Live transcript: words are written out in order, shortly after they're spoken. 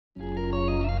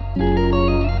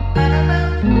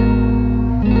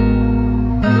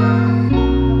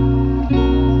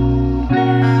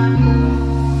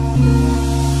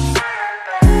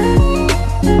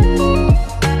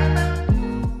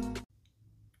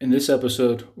In this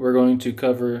episode, we're going to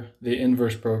cover the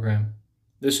inverse program.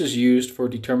 This is used for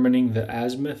determining the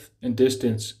azimuth and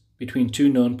distance between two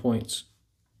known points.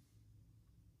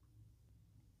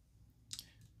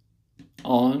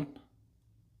 On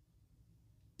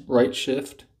right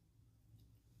shift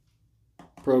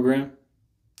program,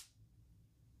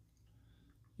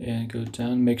 and go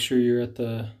down, make sure you're at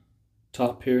the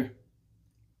top here.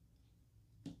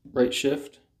 Right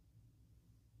shift,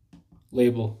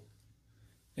 label.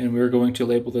 And we're going to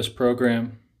label this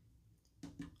program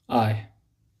I.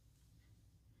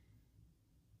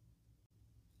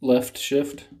 Left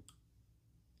shift,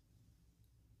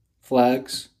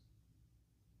 flags,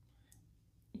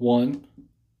 1,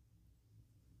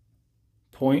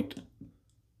 point,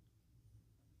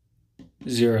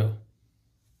 0.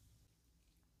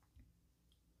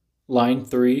 Line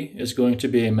 3 is going to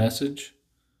be a message.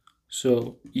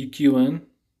 So EQN,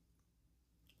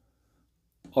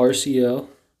 RCL,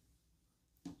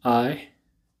 I,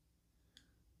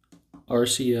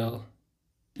 RCL,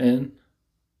 N,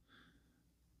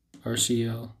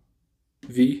 RCL,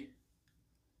 V,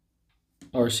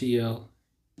 RCL,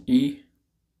 E,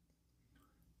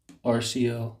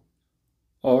 RCL,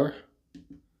 R,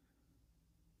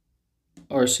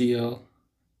 RCL,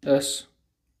 S,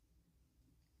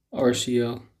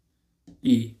 RCL,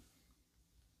 E.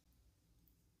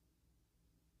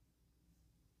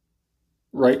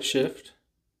 Right shift,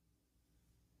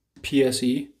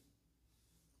 PSE,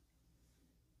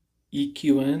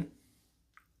 EQN,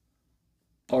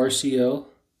 RCL,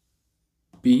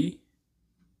 B,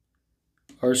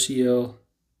 RCL,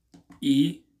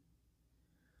 E,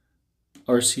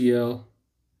 RCL,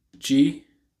 G.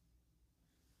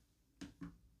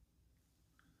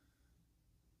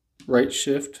 Right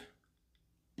shift,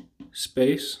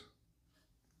 space,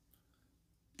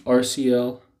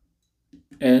 RCL,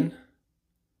 N,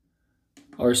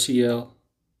 RCL,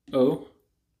 O,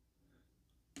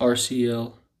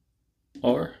 RCL,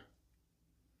 R,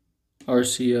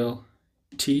 RCL,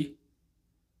 T,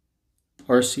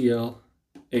 RCL,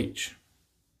 H.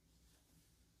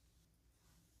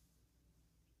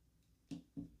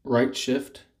 Right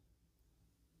shift,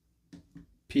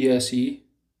 PSE,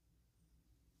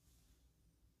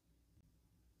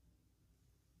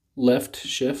 left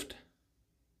shift,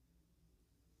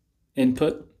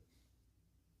 input,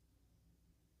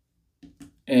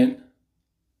 N,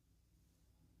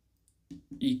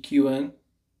 EQN,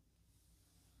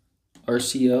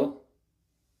 RCL,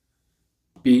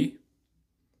 B,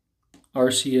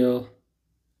 RCL,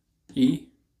 E,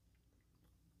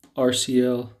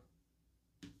 RCL,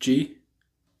 G.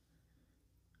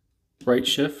 Right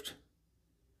shift,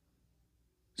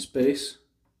 space,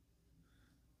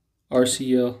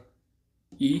 RCL,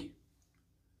 E,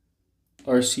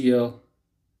 RCL,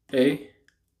 A,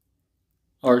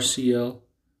 RCL,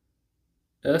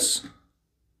 S,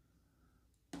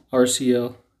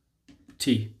 RCL,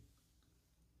 T.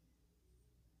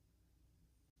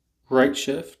 Right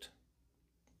shift,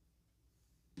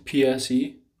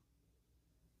 PSE,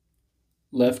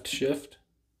 left shift,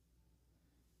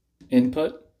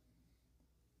 input,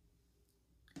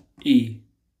 E,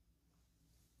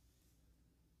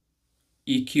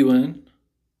 EQN,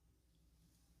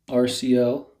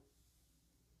 RCL,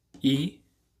 E,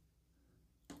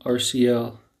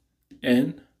 RCL,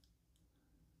 N,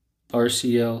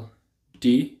 RCL,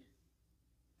 D,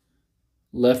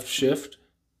 left shift,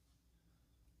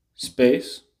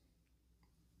 space,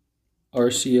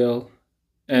 RCL,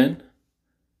 N,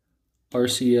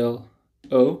 RCL,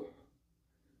 O,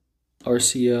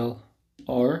 RCL,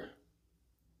 R,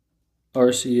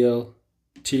 RCL,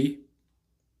 T,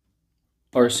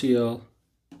 RCL,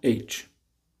 H.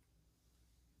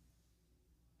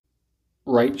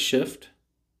 Right shift,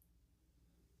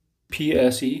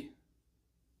 PSE,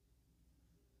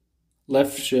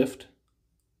 left shift,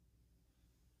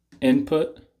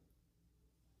 input,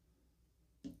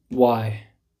 Y.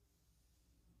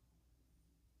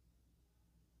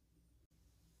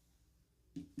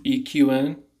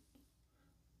 EQN,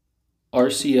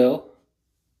 RCL,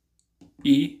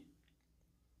 E,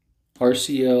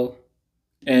 RCL,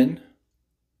 N,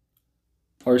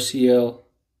 RCL,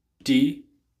 D,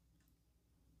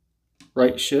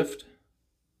 right shift,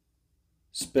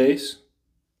 space,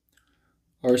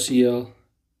 RCL,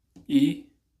 E,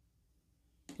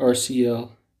 RCL,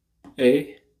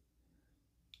 A,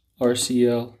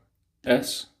 RCL,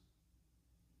 S,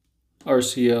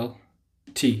 RCL,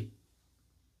 T.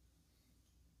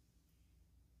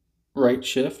 Right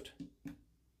shift,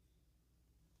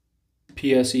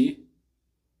 PSE,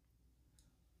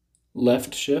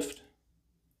 left shift,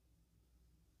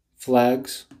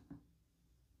 flags,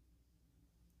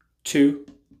 2,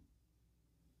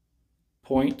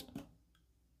 point,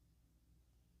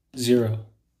 0.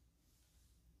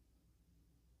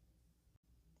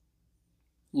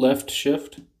 Left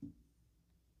shift,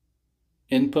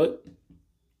 input,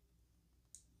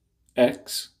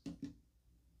 X,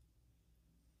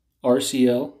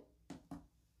 RCL,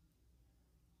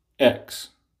 X,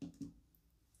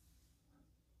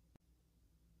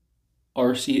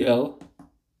 RCL,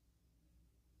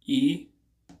 E,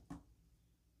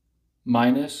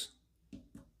 minus,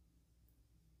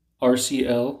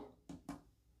 RCL,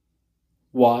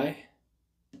 Y,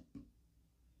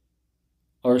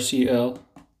 RCL,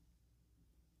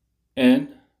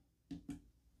 N,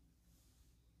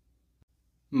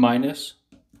 minus,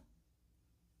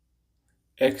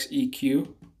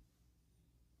 XEQ,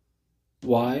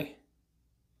 Y,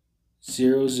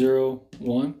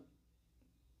 001,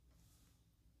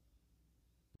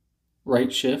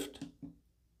 right shift,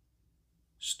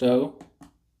 stow,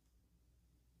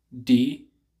 D,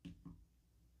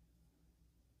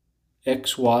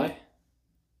 XY,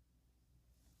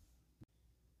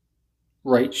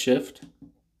 right shift,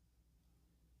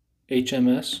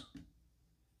 HMS,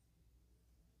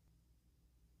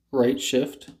 right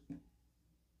shift,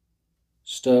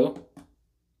 stow,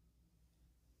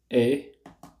 A,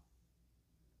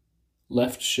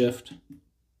 left shift,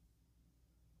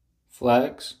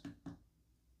 flags,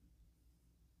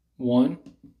 1,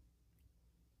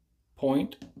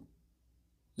 point,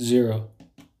 0.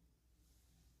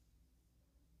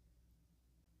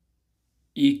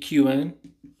 EQN,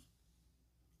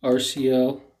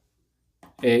 RCL,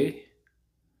 A,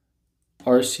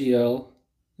 RCL,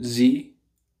 Z,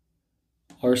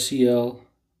 RCL,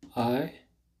 I,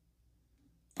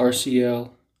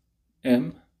 RCL,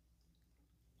 M,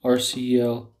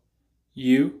 RCL,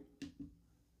 U,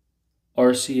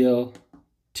 RCL,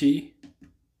 T,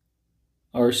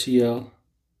 RCL,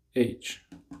 H.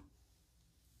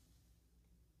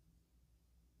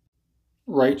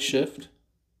 Right shift,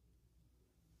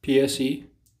 PSE,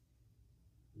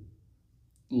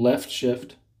 left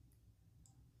shift,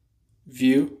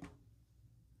 view,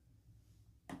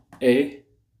 A,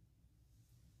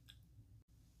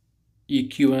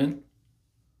 EQN,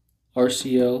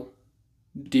 RCL,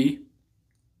 D,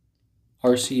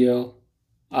 RCL,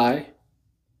 I,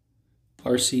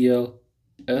 RCL,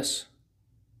 S,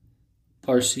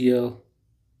 RCL,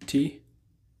 T,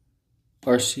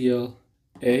 RCL,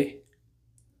 A,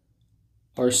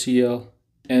 RCL,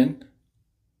 N,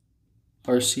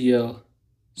 RCL,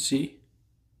 C,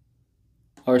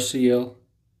 RCL,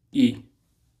 E.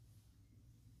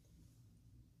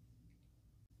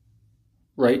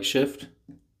 Right shift,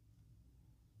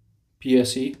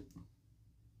 PSE,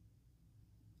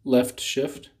 left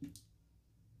shift,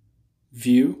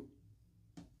 view,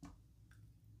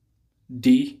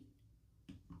 D,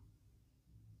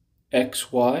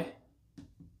 XY,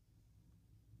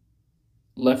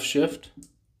 left shift,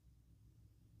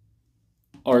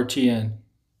 RTN.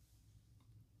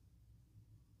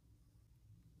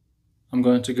 I'm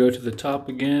going to go to the top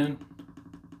again.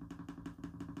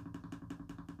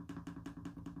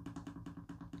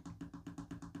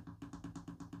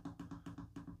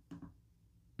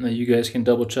 Now you guys can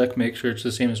double check, make sure it's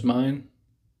the same as mine.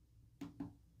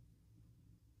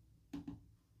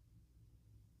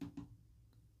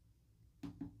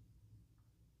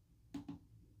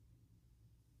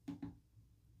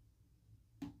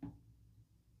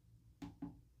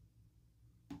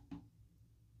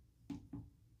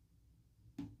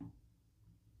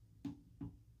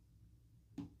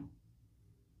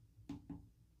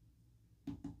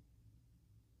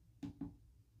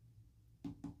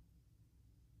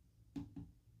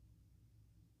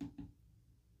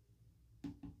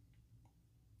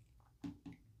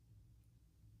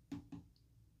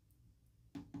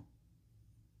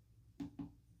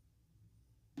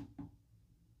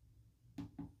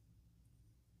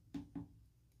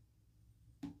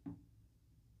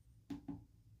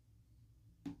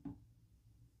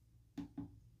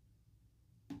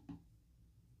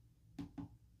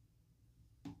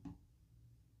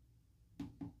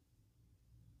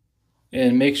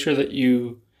 And make sure that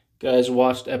you guys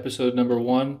watched episode number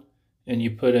 1 and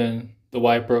you put in the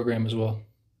Y program as well.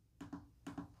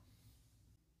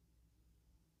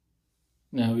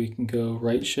 Now we can go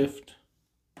right shift,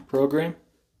 program.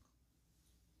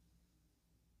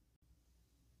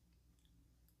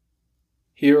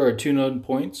 Here are two node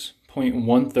points, point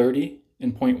 130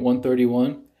 and point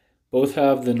 131. Both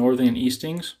have the northing and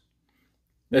eastings.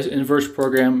 This inverse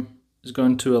program is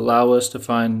going to allow us to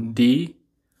find D,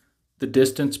 the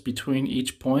distance between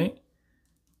each point,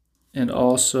 and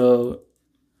also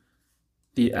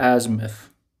the azimuth.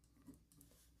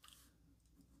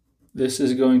 This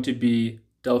is going to be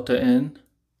delta N,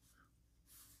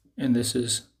 and this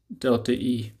is delta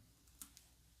E.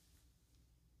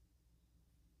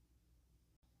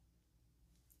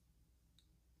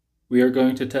 We are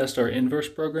going to test our inverse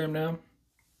program now.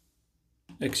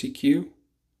 Execute.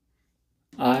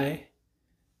 I,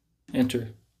 enter.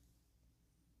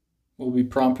 We'll be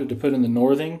prompted to put in the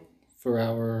northing for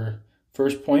our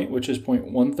first point, which is point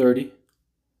 130,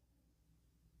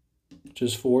 which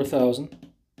is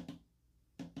 4,000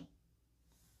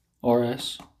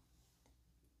 RS.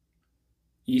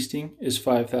 Easting is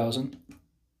 5,000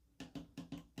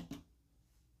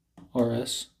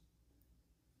 RS.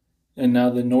 And now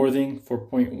the northing for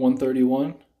point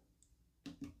 131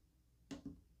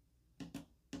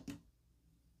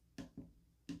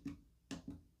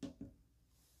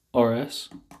 RS,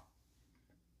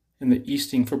 and the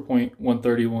easting for point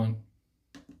 131.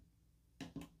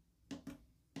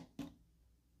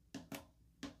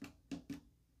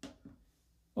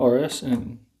 RS,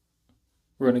 and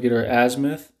we're going to get our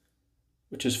azimuth,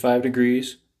 which is 5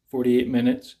 degrees, 48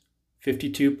 minutes,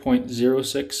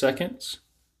 52.06 seconds,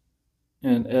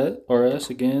 and RS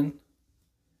again,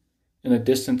 and a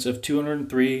distance of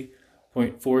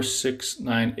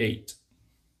 203.4698.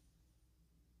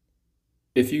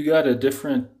 If you got a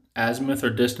different azimuth or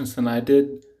distance than I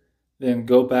did, then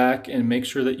go back and make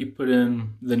sure that you put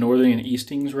in the northing and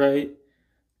eastings right.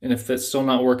 And if that's still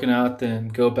not working out, then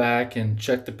go back and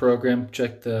check the program,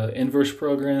 check the inverse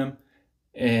program,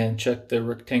 and check the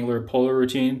rectangular polar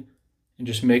routine, and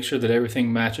just make sure that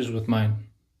everything matches with mine.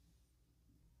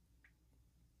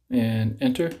 And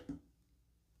enter.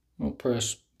 We'll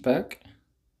press back,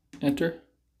 enter,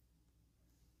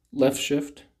 left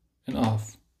shift, and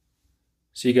off.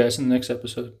 See you guys in the next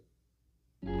episode.